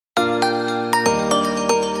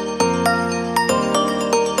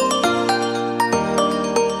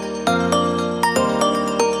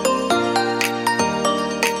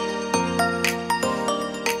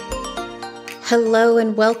Hello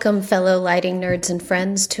and welcome, fellow lighting nerds and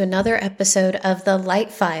friends, to another episode of the Light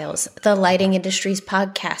Files, the lighting industry's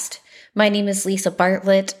podcast. My name is Lisa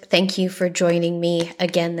Bartlett. Thank you for joining me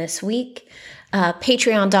again this week.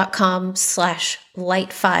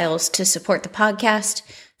 Patreon.com/lightfiles to support the podcast,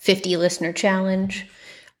 50 listener challenge,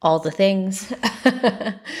 all the things.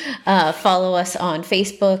 Follow us on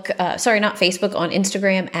Facebook. On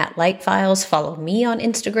Instagram at Light Files. Follow me on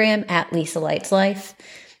Instagram at Lisa Lights Life.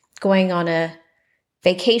 Going on a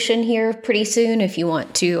vacation here pretty soon. If you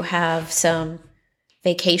want to have some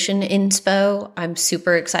vacation inspo, I'm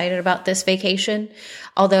super excited about this vacation,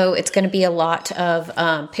 although it's going to be a lot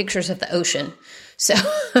of pictures of the ocean. So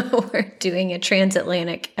we're doing a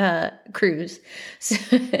transatlantic cruise.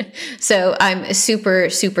 So I'm super,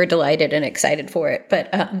 super delighted and excited for it.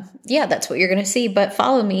 But yeah, that's what you're going to see. But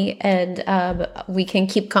follow me and we can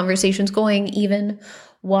keep conversations going even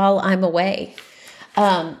while I'm away.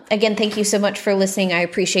 Again, thank you so much for listening. I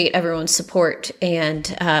appreciate everyone's support and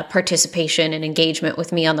participation and engagement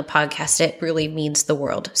with me on the podcast. It really means the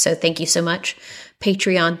world. So thank you so much.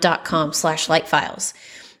 Patreon.com/lightfiles.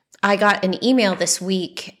 I got an email this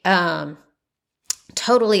week,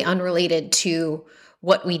 totally unrelated to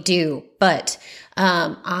what we do, but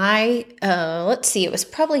let's see, it was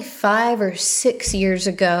probably 5 or 6 years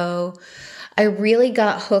ago. I really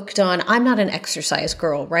got hooked on, I'm not an exercise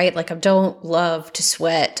girl, right? Like I don't love to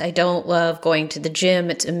sweat. I don't love going to the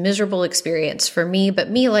gym. It's a miserable experience for me, but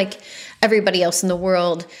me, like everybody else in the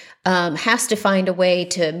world, has to find a way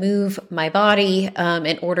to move my body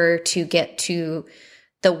in order to get to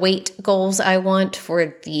the weight goals I want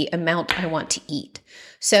for the amount I want to eat.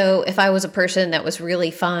 So if I was a person that was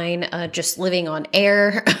really fine just living on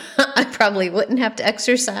air, I probably wouldn't have to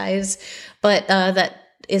exercise, but that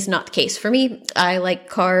is not the case for me. I like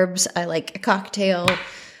carbs. I like a cocktail.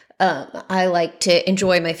 I like to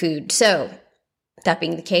enjoy my food. So that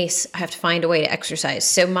being the case, I have to find a way to exercise.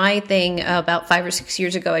 So my thing about 5 or 6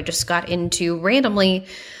 years ago, I just got into randomly,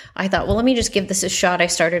 I thought, well, let me just give this a shot. I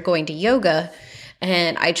started going to yoga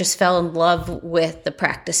and I just fell in love with the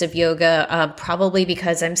practice of yoga, probably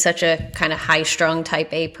because I'm such a kind of high-strung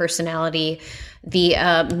type A personality. The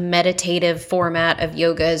meditative format of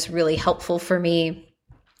yoga is really helpful for me.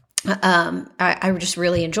 I just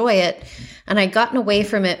really enjoy it. And I'd gotten away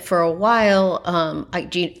from it for a while.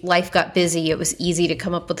 Life got busy. It was easy to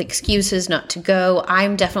come up with excuses not to go.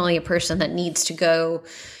 I'm definitely a person that needs to go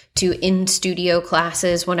to in-studio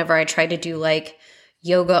classes whenever I try to do like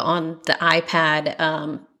yoga on the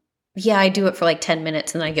iPad. Yeah, I do it for like 10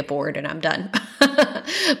 minutes and then I get bored and I'm done.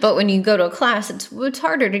 But when you go to a class, it's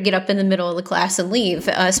harder to get up in the middle of the class and leave,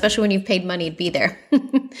 especially when you've paid money to be there.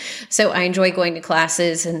 So I enjoy going to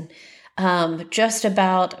classes. And just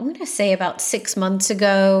about, I'm going to say about 6 months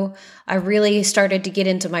ago, I really started to get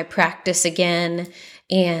into my practice again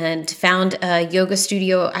and found a yoga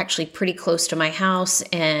studio actually pretty close to my house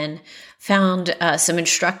and found some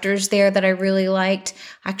instructors there that I really liked.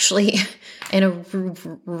 Actually, in a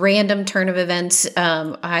random turn of events,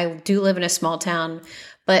 I do live in a small town,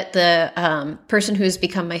 but the person who's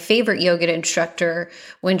become my favorite yoga instructor,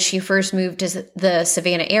 when she first moved to the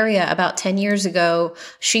Savannah area about 10 years ago,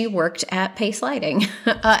 she worked at Pace Lighting.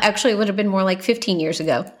 Actually, it would have been more like 15 years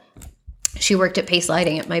ago. She worked at Pace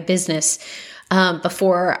Lighting at my business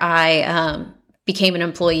before I became an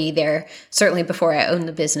employee there, certainly before I owned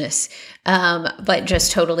the business, but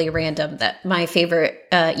just totally random that my favorite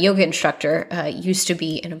yoga instructor used to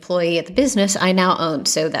be an employee at the business I now own.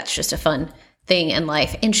 So that's just a fun thing in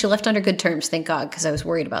life. And she left under good terms, thank God, because I was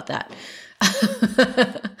worried about that.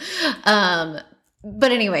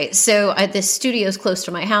 But anyway, so this studio is close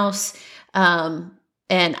to my house, and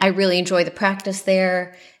I really enjoy the practice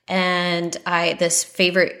there. And this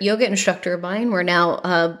favorite yoga instructor of mine, we're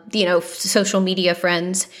now, social media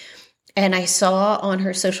friends. And I saw on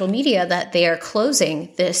her social media that they are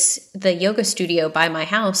closing the yoga studio by my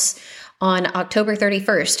house on October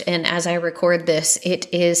 31st. And as I record this,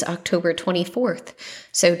 it is October 24th.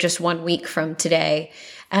 So just 1 week from today.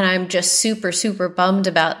 And I'm just super, super bummed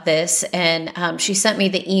about this. And she sent me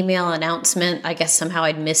the email announcement. I guess somehow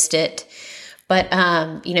I'd missed it. But,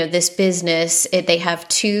 this business, they have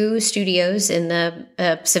 2 studios in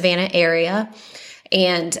the Savannah area.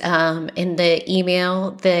 And in the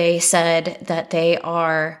email, they said that they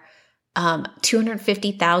are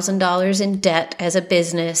 $250,000 in debt as a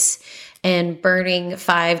business and burning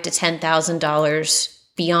 $5,000 to $10,000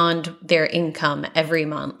 beyond their income every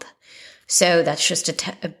month. So that's just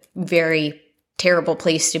a very terrible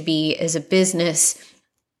place to be as a business.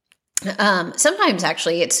 Sometimes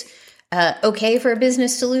actually it's okay for a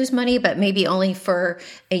business to lose money, but maybe only for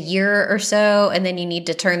a year or so. And then you need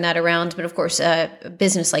to turn that around. But of course, a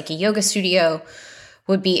business like a yoga studio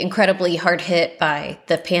would be incredibly hard hit by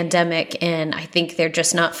the pandemic. And I think they're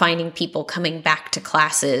just not finding people coming back to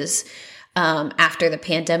classes after the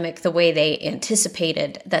pandemic the way they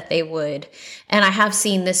anticipated that they would. And I have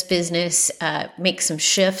seen this business make some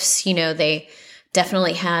shifts. They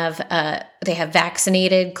definitely have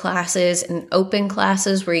vaccinated classes and open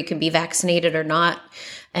classes where you can be vaccinated or not.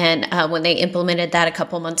 And when they implemented that a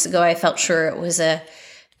couple months ago, I felt sure it was a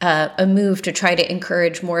move to try to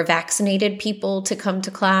encourage more vaccinated people to come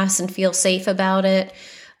to class and feel safe about it.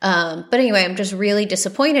 But anyway, I'm just really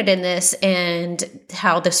disappointed in this, and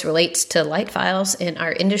how this relates to Light Files in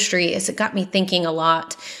our industry is it got me thinking a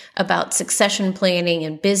lot about succession planning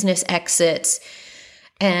and business exits,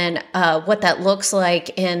 and what that looks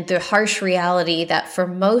like, and the harsh reality that for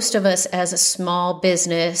most of us as a small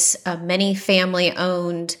business, many family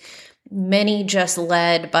owned, many just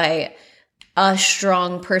led by a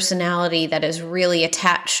strong personality that is really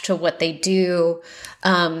attached to what they do,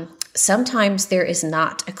 sometimes there is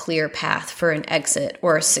not a clear path for an exit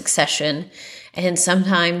or a succession. And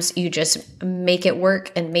sometimes you just make it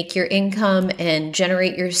work and make your income and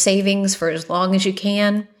generate your savings for as long as you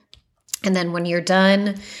can. And then when you're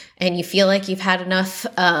done and you feel like you've had enough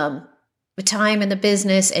time in the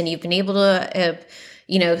business and you've been able to,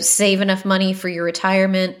 save enough money for your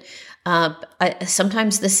retirement,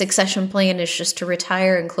 sometimes the succession plan is just to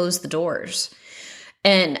retire and close the doors.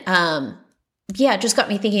 And it just got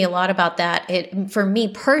me thinking a lot about that. For me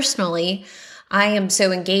personally, I am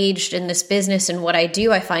so engaged in this business and what I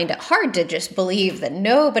do, I find it hard to just believe that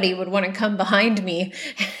nobody would want to come behind me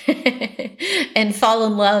and fall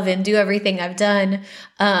in love and do everything I've done.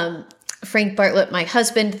 Frank Bartlett, my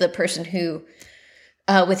husband, the person who,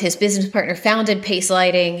 with his business partner, founded Pace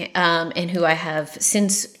Lighting, and who I have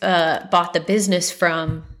since bought the business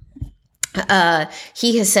from,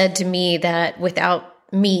 he has said to me that without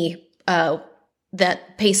me,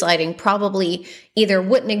 that Pace Lighting probably either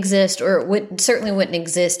wouldn't exist or certainly wouldn't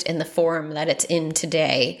exist in the form that it's in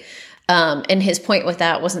today. And his point with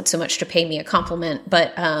that wasn't so much to pay me a compliment,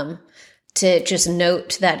 but to just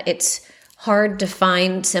note that it's hard to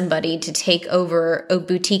find somebody to take over a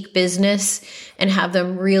boutique business and have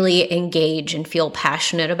them really engage and feel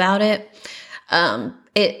passionate about it.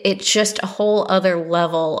 It's just a whole other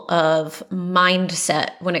level of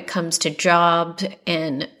mindset when it comes to job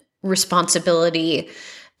and responsibility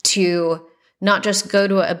to not just go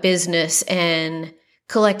to a business and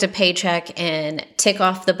collect a paycheck and tick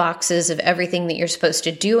off the boxes of everything that you're supposed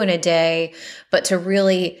to do in a day, but to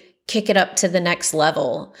really kick it up to the next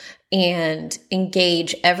level and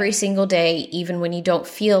engage every single day, even when you don't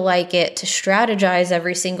feel like it, to strategize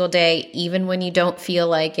every single day, even when you don't feel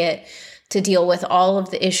like it, to deal with all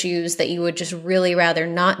of the issues that you would just really rather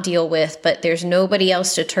not deal with, but there's nobody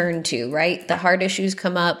else to turn to, right? The hard issues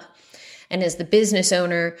come up. And as the business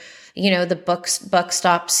owner, the buck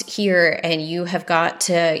stops here, and you have got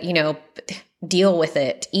to, deal with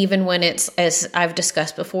it, even when it's, as I've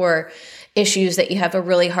discussed before, issues that you have a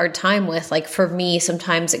really hard time with. Like for me,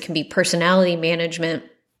 sometimes it can be personality management.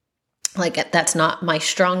 Like that's not my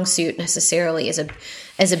strong suit necessarily as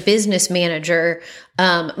a business manager,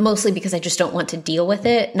 mostly because I just don't want to deal with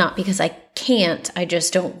it, not because I can't, I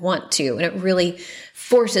just don't want to. And it really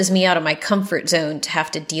forces me out of my comfort zone to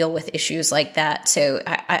have to deal with issues like that. So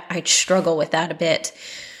I struggle with that a bit.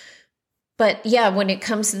 But yeah, when it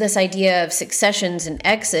comes to this idea of successions and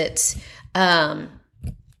exits,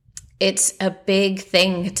 it's a big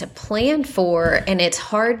thing to plan for, and it's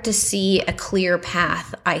hard to see a clear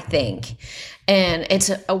path, I think. And it's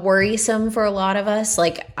a worrisome for a lot of us.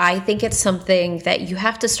 Like, I think it's something that you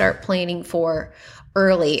have to start planning for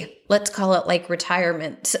early. Let's call it like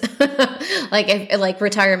retirement, like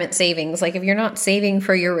retirement savings. Like if you're not saving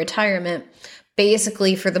for your retirement,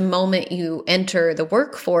 basically for the moment you enter the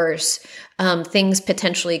workforce, things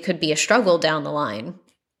potentially could be a struggle down the line.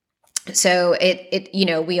 So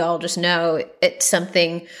we all just know it's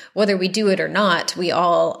something, whether we do it or not, we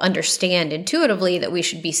all understand intuitively that we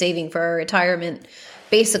should be saving for our retirement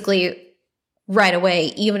basically right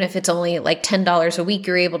away. Even if it's only like $10 a week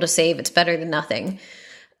you're able to save, it's better than nothing.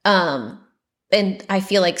 And I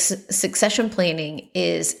feel like succession planning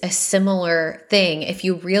is a similar thing. If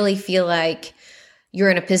you really feel like you're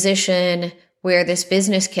in a position where this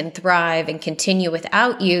business can thrive and continue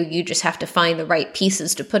without you, you just have to find the right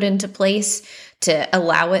pieces to put into place to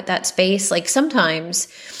allow it that space. Like sometimes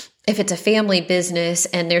if it's a family business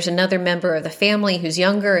and there's another member of the family who's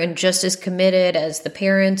younger and just as committed as the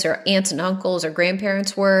parents or aunts and uncles or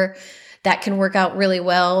grandparents were, that can work out really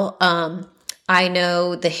well. I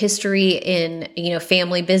know the history in,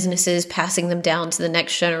 family businesses, passing them down to the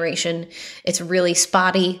next generation. It's really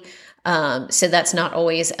spotty. So that's not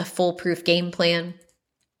always a foolproof game plan.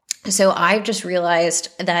 So I've just realized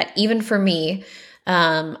that even for me,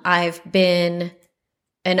 I've been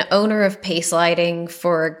an owner of Pace Lighting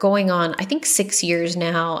for going on, I think 6 years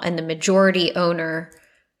now, and the majority owner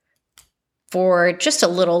for just a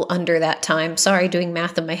little under that time. Sorry, doing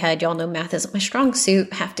math in my head. Y'all know math isn't my strong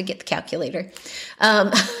suit. Have to get the calculator.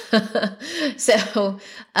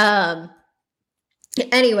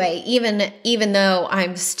 Anyway, even though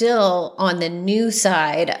I'm still on the new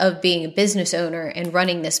side of being a business owner and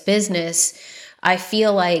running this business, I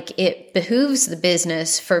feel like it behooves the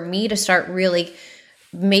business for me to start really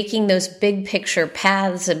making those big picture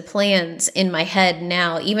paths and plans in my head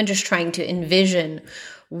now, even just trying to envision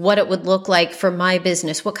what it would look like for my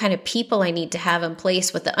business, what kind of people I need to have in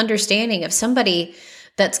place, with the understanding of somebody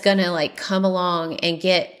that's going to come along and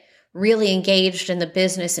get really engaged in the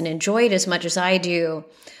business and enjoy it as much as I do.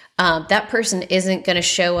 That person isn't going to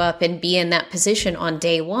show up and be in that position on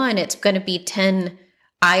day one. It's going to be 10,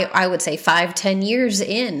 I would say 5-10 years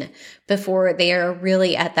in before they are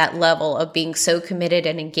really at that level of being so committed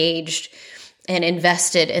and engaged and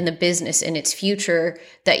invested in the business and its future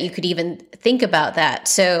that you could even think about that.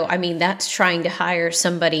 So, that's trying to hire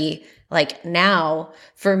somebody now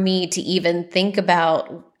for me to even think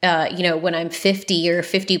about, when I'm 50 or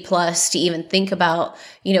 50 plus, to even think about,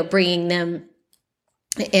 bringing them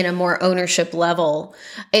in a more ownership level.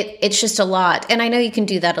 It's just a lot. And I know you can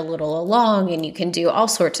do that a little along, and you can do all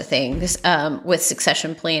sorts of things with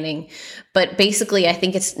succession planning. But basically, I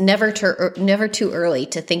think it's never too early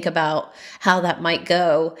to think about how that might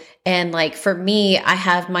go. And for me, I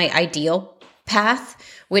have my ideal path,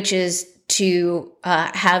 which is to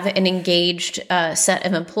have an engaged set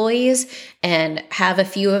of employees and have a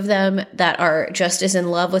few of them that are just as in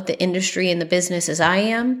love with the industry and the business as I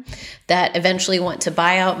am, that eventually want to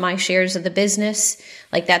buy out my shares of the business.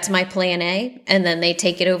 That's my plan A. And then they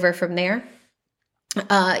take it over from there.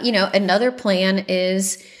 Another plan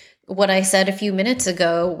is what I said a few minutes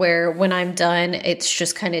ago, where when I'm done, it's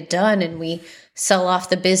just kind of done, and we sell off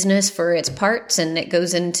the business for its parts and it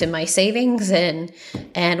goes into my savings and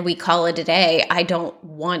we call it a day. I don't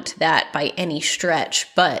want that by any stretch,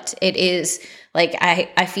 but it is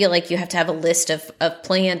I feel like you have to have a list of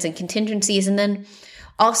plans and contingencies, and then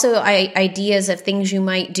also ideas of things you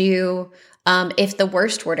might do if the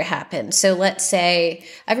worst were to happen. So let's say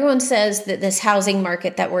everyone says that this housing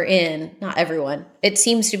market that we're in, not everyone, it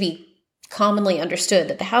seems to be commonly understood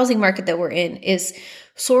that the housing market that we're in is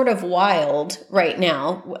sort of wild right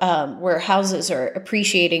now, where houses are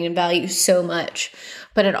appreciating in value so much.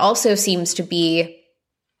 But it also seems to be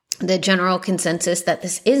the general consensus that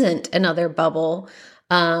this isn't another bubble,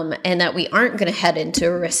 and that we aren't going to head into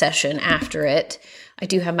a recession after it. I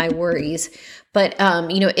do have my worries. But,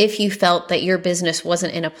 if you felt that your business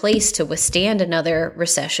wasn't in a place to withstand another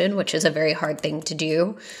recession, which is a very hard thing to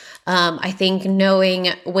do, I think knowing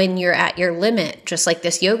when you're at your limit, just like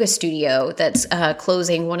this yoga studio that's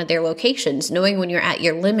closing one of their locations, knowing when you're at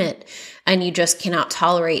your limit and you just cannot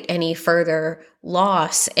tolerate any further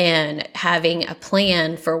loss, and having a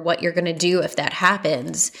plan for what you're going to do if that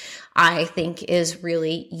happens, I think is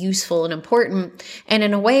really useful and important. And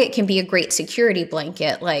in a way, it can be a great security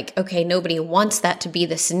blanket. Okay, nobody wants that to be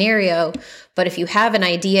the scenario, but if you have an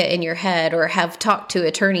idea in your head, or have talked to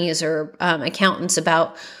attorneys or accountants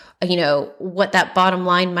about what that bottom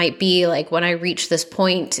line might be, when I reach this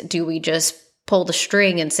point, do we just pull the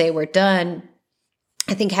string and say we're done?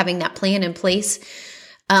 I think having that plan in place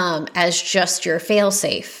as just your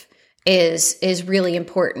fail-safe is really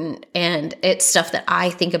important. And it's stuff that I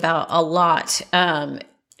think about a lot,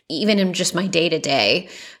 even in just my day-to-day. I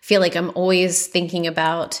feel like I'm always thinking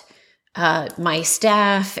about my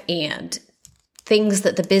staff and things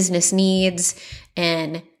that the business needs,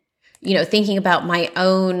 and thinking about my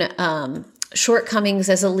own shortcomings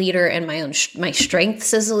as a leader and my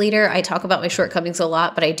strengths as a leader. I talk about my shortcomings a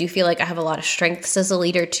lot, but I do feel like I have a lot of strengths as a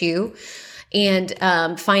leader too. And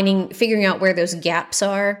figuring out where those gaps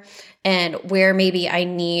are, and where maybe I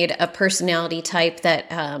need a personality type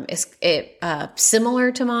that is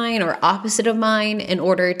similar to mine or opposite of mine in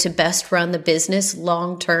order to best run the business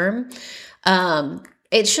long term.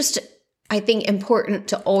 It's just, I think, important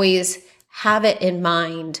to always have it in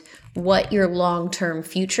mind what your long-term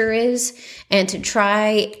future is, and to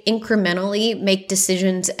try incrementally make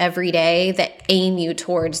decisions every day that aim you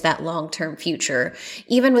towards that long-term future,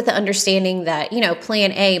 even with the understanding that,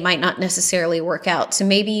 plan A might not necessarily work out. So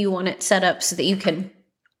maybe you want it set up so that you can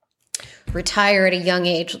retire at a young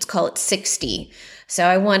age. Let's call it 60. So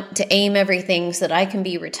I want to aim everything so that I can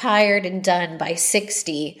be retired and done by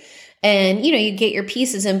 60. And, you get your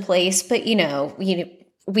pieces in place, but,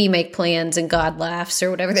 we make plans and God laughs, or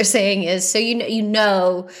whatever they're saying is. So,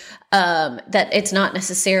 that it's not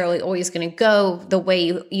necessarily always going to go the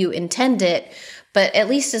way you intend it, but at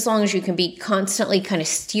least as long as you can be constantly kind of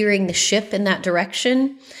steering the ship in that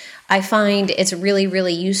direction, I find it's really,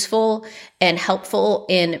 really useful and helpful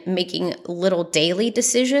in making little daily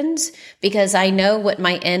decisions, because I know what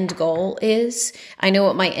my end goal is. I know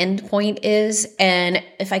what my end point is. And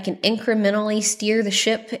if I can incrementally steer the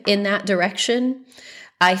ship in that direction,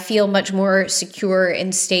 I feel much more secure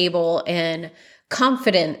and stable and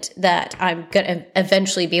confident that I'm going to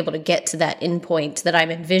eventually be able to get to that end point that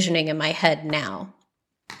I'm envisioning in my head now.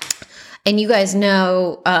 And you guys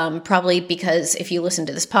know, probably because if you listen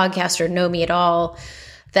to this podcast or know me at all,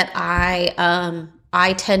 that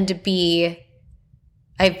I tend to be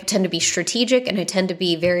strategic, and I tend to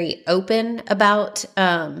be very open about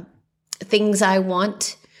things I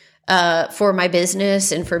want for my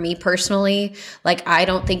business and for me personally. Like, I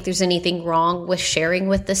don't think there's anything wrong with sharing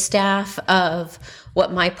with the staff of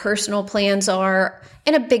what my personal plans are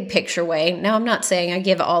in a big picture way. Now, I'm not saying I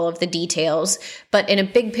give all of the details, but in a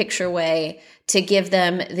big picture way, to give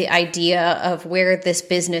them the idea of where this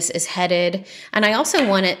business is headed. And I also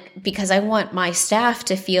want it because I want my staff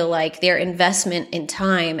to feel like their investment in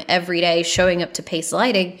time every day showing up to Pace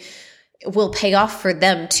Lighting will pay off for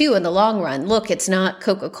them too in the long run. Look, it's not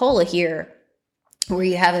Coca-Cola here where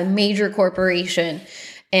you have a major corporation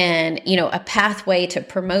and, a pathway to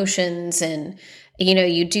promotions, and,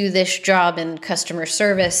 you do this job in customer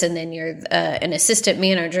service, and then you're an assistant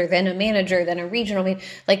manager, then a manager, then a regional manager.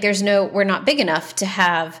 Like, we're not big enough to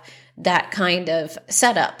have that kind of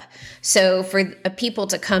setup. So for people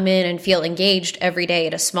to come in and feel engaged every day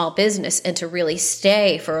at a small business and to really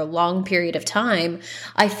stay for a long period of time,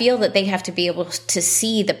 I feel that they have to be able to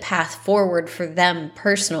see the path forward for them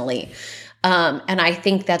personally. And I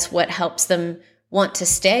think that's what helps them want to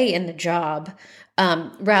stay in the job,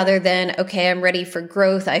 rather than, okay, I'm ready for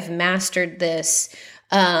growth, I've mastered this.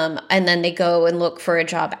 And then they go and look for a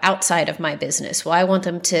job outside of my business. Well, I want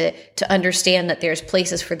them to understand that there's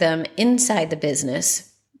places for them inside the business.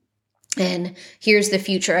 And here's the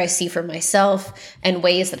future I see for myself, and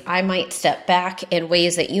ways that I might step back and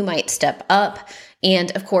ways that you might step up.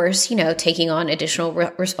 And of course, taking on additional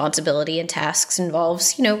responsibility and tasks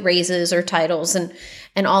involves, raises or titles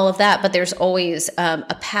and all of that. But there's always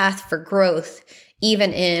a path for growth,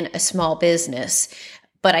 even in a small business.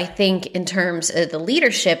 But I think in terms of the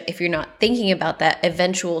leadership, if you're not thinking about that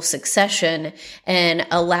eventual succession and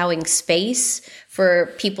allowing space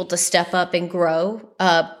for people to step up and grow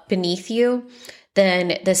beneath you,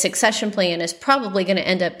 then the succession plan is probably going to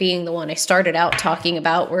end up being the one I started out talking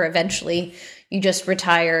about, where eventually you just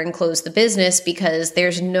retire and close the business because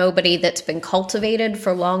there's nobody that's been cultivated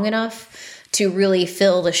for long enough to really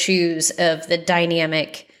fill the shoes of the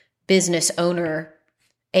dynamic business owner,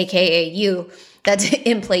 aka you, that's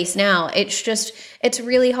in place now. It's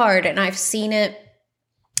really hard. And I've seen it.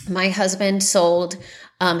 My husband sold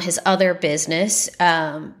his other business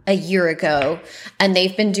a year ago, and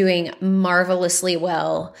they've been doing marvelously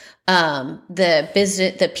well.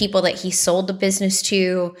 The people that he sold the business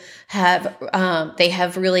to they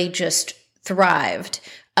have really just thrived.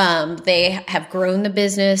 They have grown the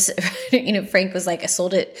business. Frank was like, I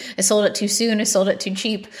sold it too soon. I sold it too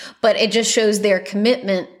cheap, but it just shows their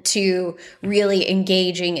commitment to really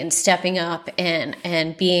engaging and stepping up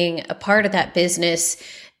and being a part of that business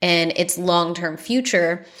and its long-term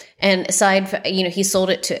future. And aside, he sold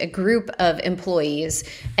it to a group of employees.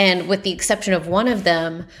 And with the exception of one of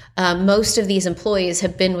them, most of these employees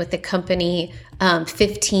have been with the company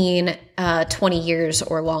 15, 20 years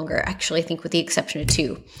or longer, actually, I think with the exception of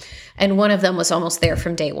two. And one of them was almost there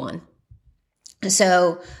from day one.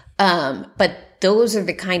 So, but those are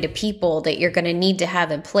the kind of people that you're going to need to have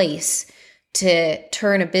in place to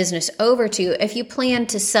turn a business over to. If you plan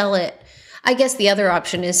to sell it, I guess the other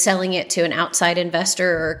option is selling it to an outside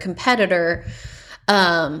investor or a competitor.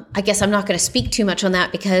 I guess I'm not going to speak too much on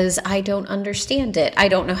that because I don't understand it. I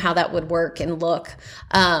don't know how that would work and look.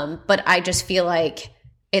 But I just feel like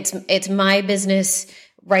it's my business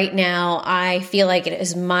right now. I feel like it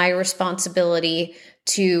is my responsibility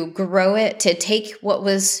to grow it, to take what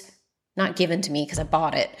was not given to me because I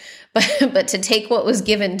bought it, but to take what was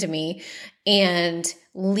given to me and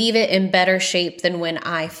leave it in better shape than when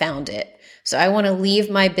I found it. So I want to leave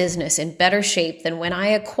my business in better shape than when I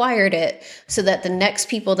acquired it, so that the next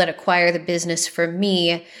people that acquire the business from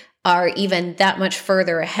me are even that much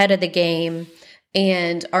further ahead of the game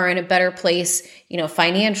and are in a better place,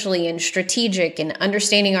 financially and strategic and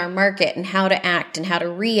understanding our market and how to act and how to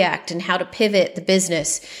react and how to pivot the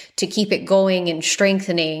business to keep it going and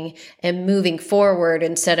strengthening and moving forward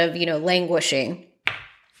instead of, languishing.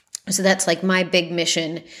 So that's like my big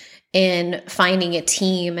mission in finding a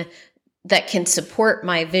team that can support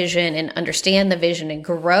my vision and understand the vision and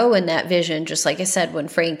grow in that vision. Just like I said, when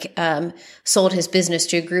Frank sold his business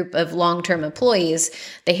to a group of long-term employees,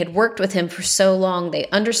 they had worked with him for so long. They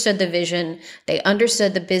understood the vision. They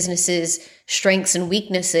understood the business's strengths and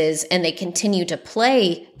weaknesses, and they continue to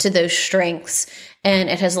play to those strengths. And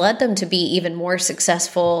it has led them to be even more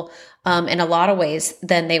successful in a lot of ways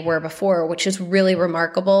than they were before, which is really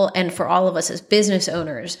remarkable. And for all of us as business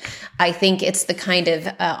owners, I think it's the kind of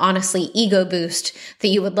honestly ego boost that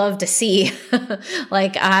you would love to see.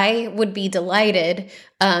 Like I would be delighted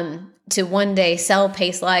to one day sell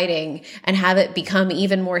Pace Lighting and have it become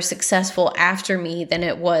even more successful after me than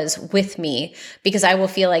it was with me, because I will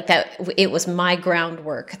feel like that it was my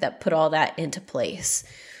groundwork that put all that into place.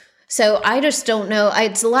 So I just don't know.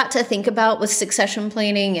 It's a lot to think about with succession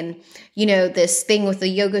planning. And, this thing with the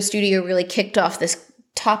yoga studio really kicked off this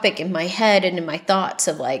topic in my head and in my thoughts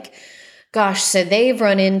of like, gosh, so they've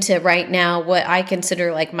run into right now what I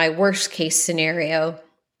consider like my worst case scenario,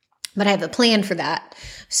 but I have a plan for that.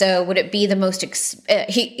 So would it be the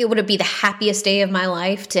would it be the happiest day of my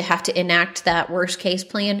life to have to enact that worst case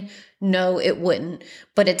plan? No, it wouldn't,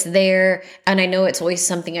 but it's there. And I know it's always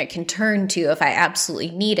something I can turn to if I absolutely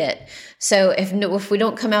need it. So if we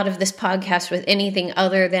don't come out of this podcast with anything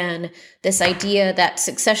other than this idea that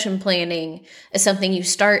succession planning is something you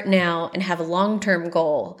start now and have a long-term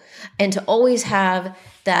goal, and to always have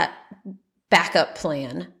that backup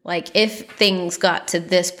plan. Like if things got to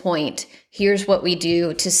this point, here's what we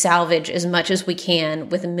do to salvage as much as we can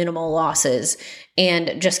with minimal losses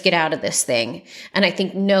and just get out of this thing. And I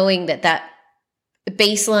think knowing that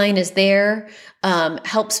baseline is there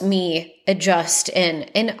helps me adjust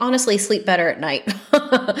and honestly sleep better at night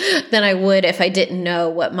than I would if I didn't know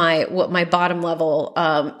what my bottom level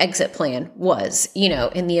exit plan was,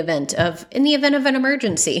 in the event of an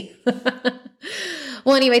emergency.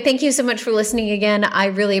 Well, anyway, thank you so much for listening again. I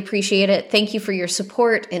really appreciate it. Thank you for your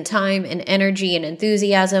support and time and energy and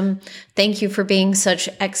enthusiasm. Thank you for being such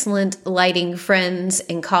excellent lighting friends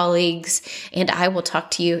and colleagues. And I will talk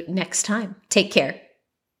to you next time. Take care.